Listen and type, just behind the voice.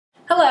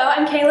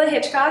I'm Kayla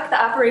Hitchcock, the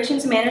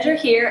Operations Manager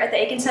here at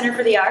the Aiken Center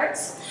for the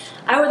Arts.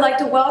 I would like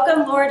to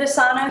welcome Laura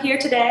DeSano here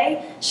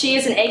today. She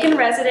is an Aiken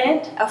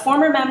resident, a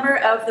former member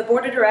of the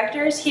Board of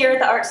Directors here at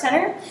the Arts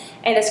Center,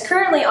 and is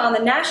currently on the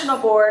National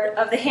Board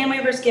of the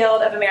Handweavers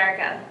Guild of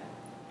America.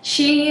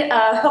 She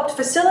helped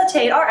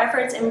facilitate our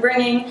efforts in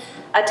bringing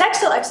a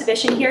textile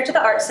exhibition here to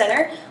the Arts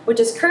Center,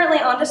 which is currently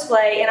on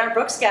display in our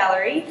Brooks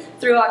Gallery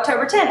through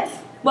October 10th.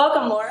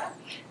 Welcome, Laura.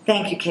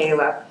 Thank you,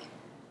 Kayla.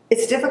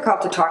 It's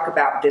difficult to talk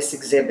about this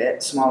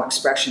exhibit, Small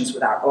Expressions,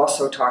 without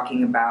also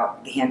talking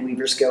about the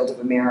Handweavers Guild of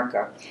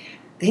America.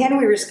 The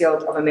Handweavers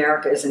Guild of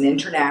America is an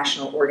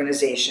international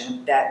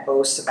organization that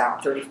boasts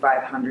about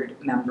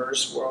 3,500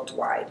 members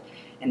worldwide,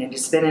 and it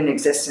has been in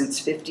existence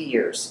 50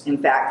 years. In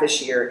fact,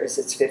 this year is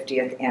its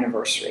 50th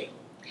anniversary.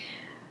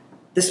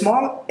 The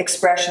Small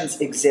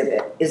Expressions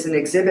exhibit is an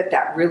exhibit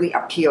that really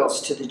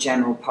appeals to the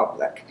general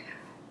public.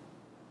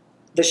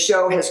 The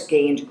show has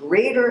gained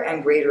greater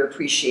and greater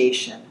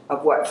appreciation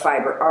of what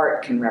fiber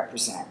art can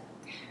represent.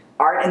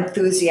 Art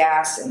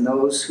enthusiasts and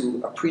those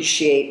who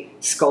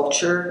appreciate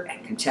sculpture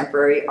and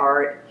contemporary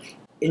art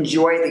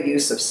enjoy the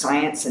use of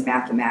science and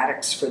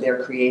mathematics for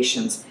their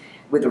creations.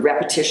 With the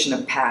repetition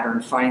of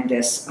pattern, find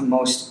this a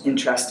most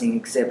interesting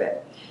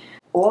exhibit.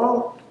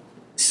 All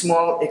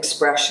Small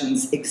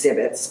Expressions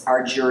exhibits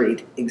are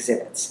juried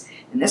exhibits.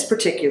 And this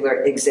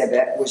particular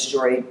exhibit was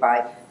juried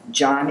by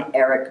John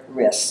Eric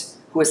Riss,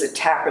 who is a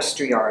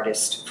tapestry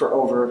artist for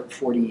over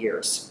 40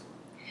 years.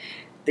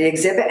 The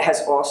exhibit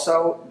has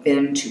also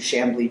been to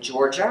Chamblee,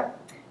 Georgia.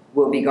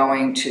 We'll be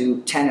going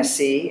to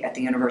Tennessee at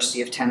the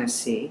University of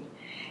Tennessee,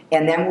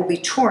 and then we'll be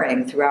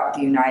touring throughout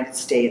the United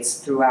States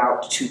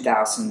throughout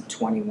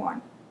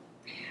 2021.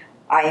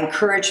 I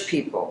encourage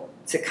people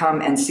to come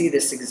and see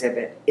this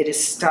exhibit. It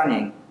is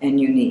stunning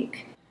and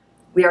unique.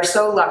 We are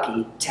so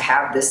lucky to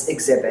have this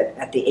exhibit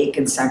at the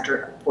Aiken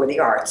Center for the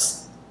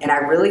Arts, and I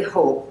really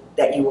hope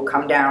that you will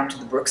come down to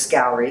the Brooks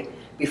Gallery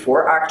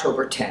before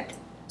October 10th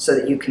so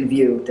that you can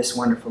view this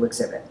wonderful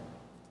exhibit.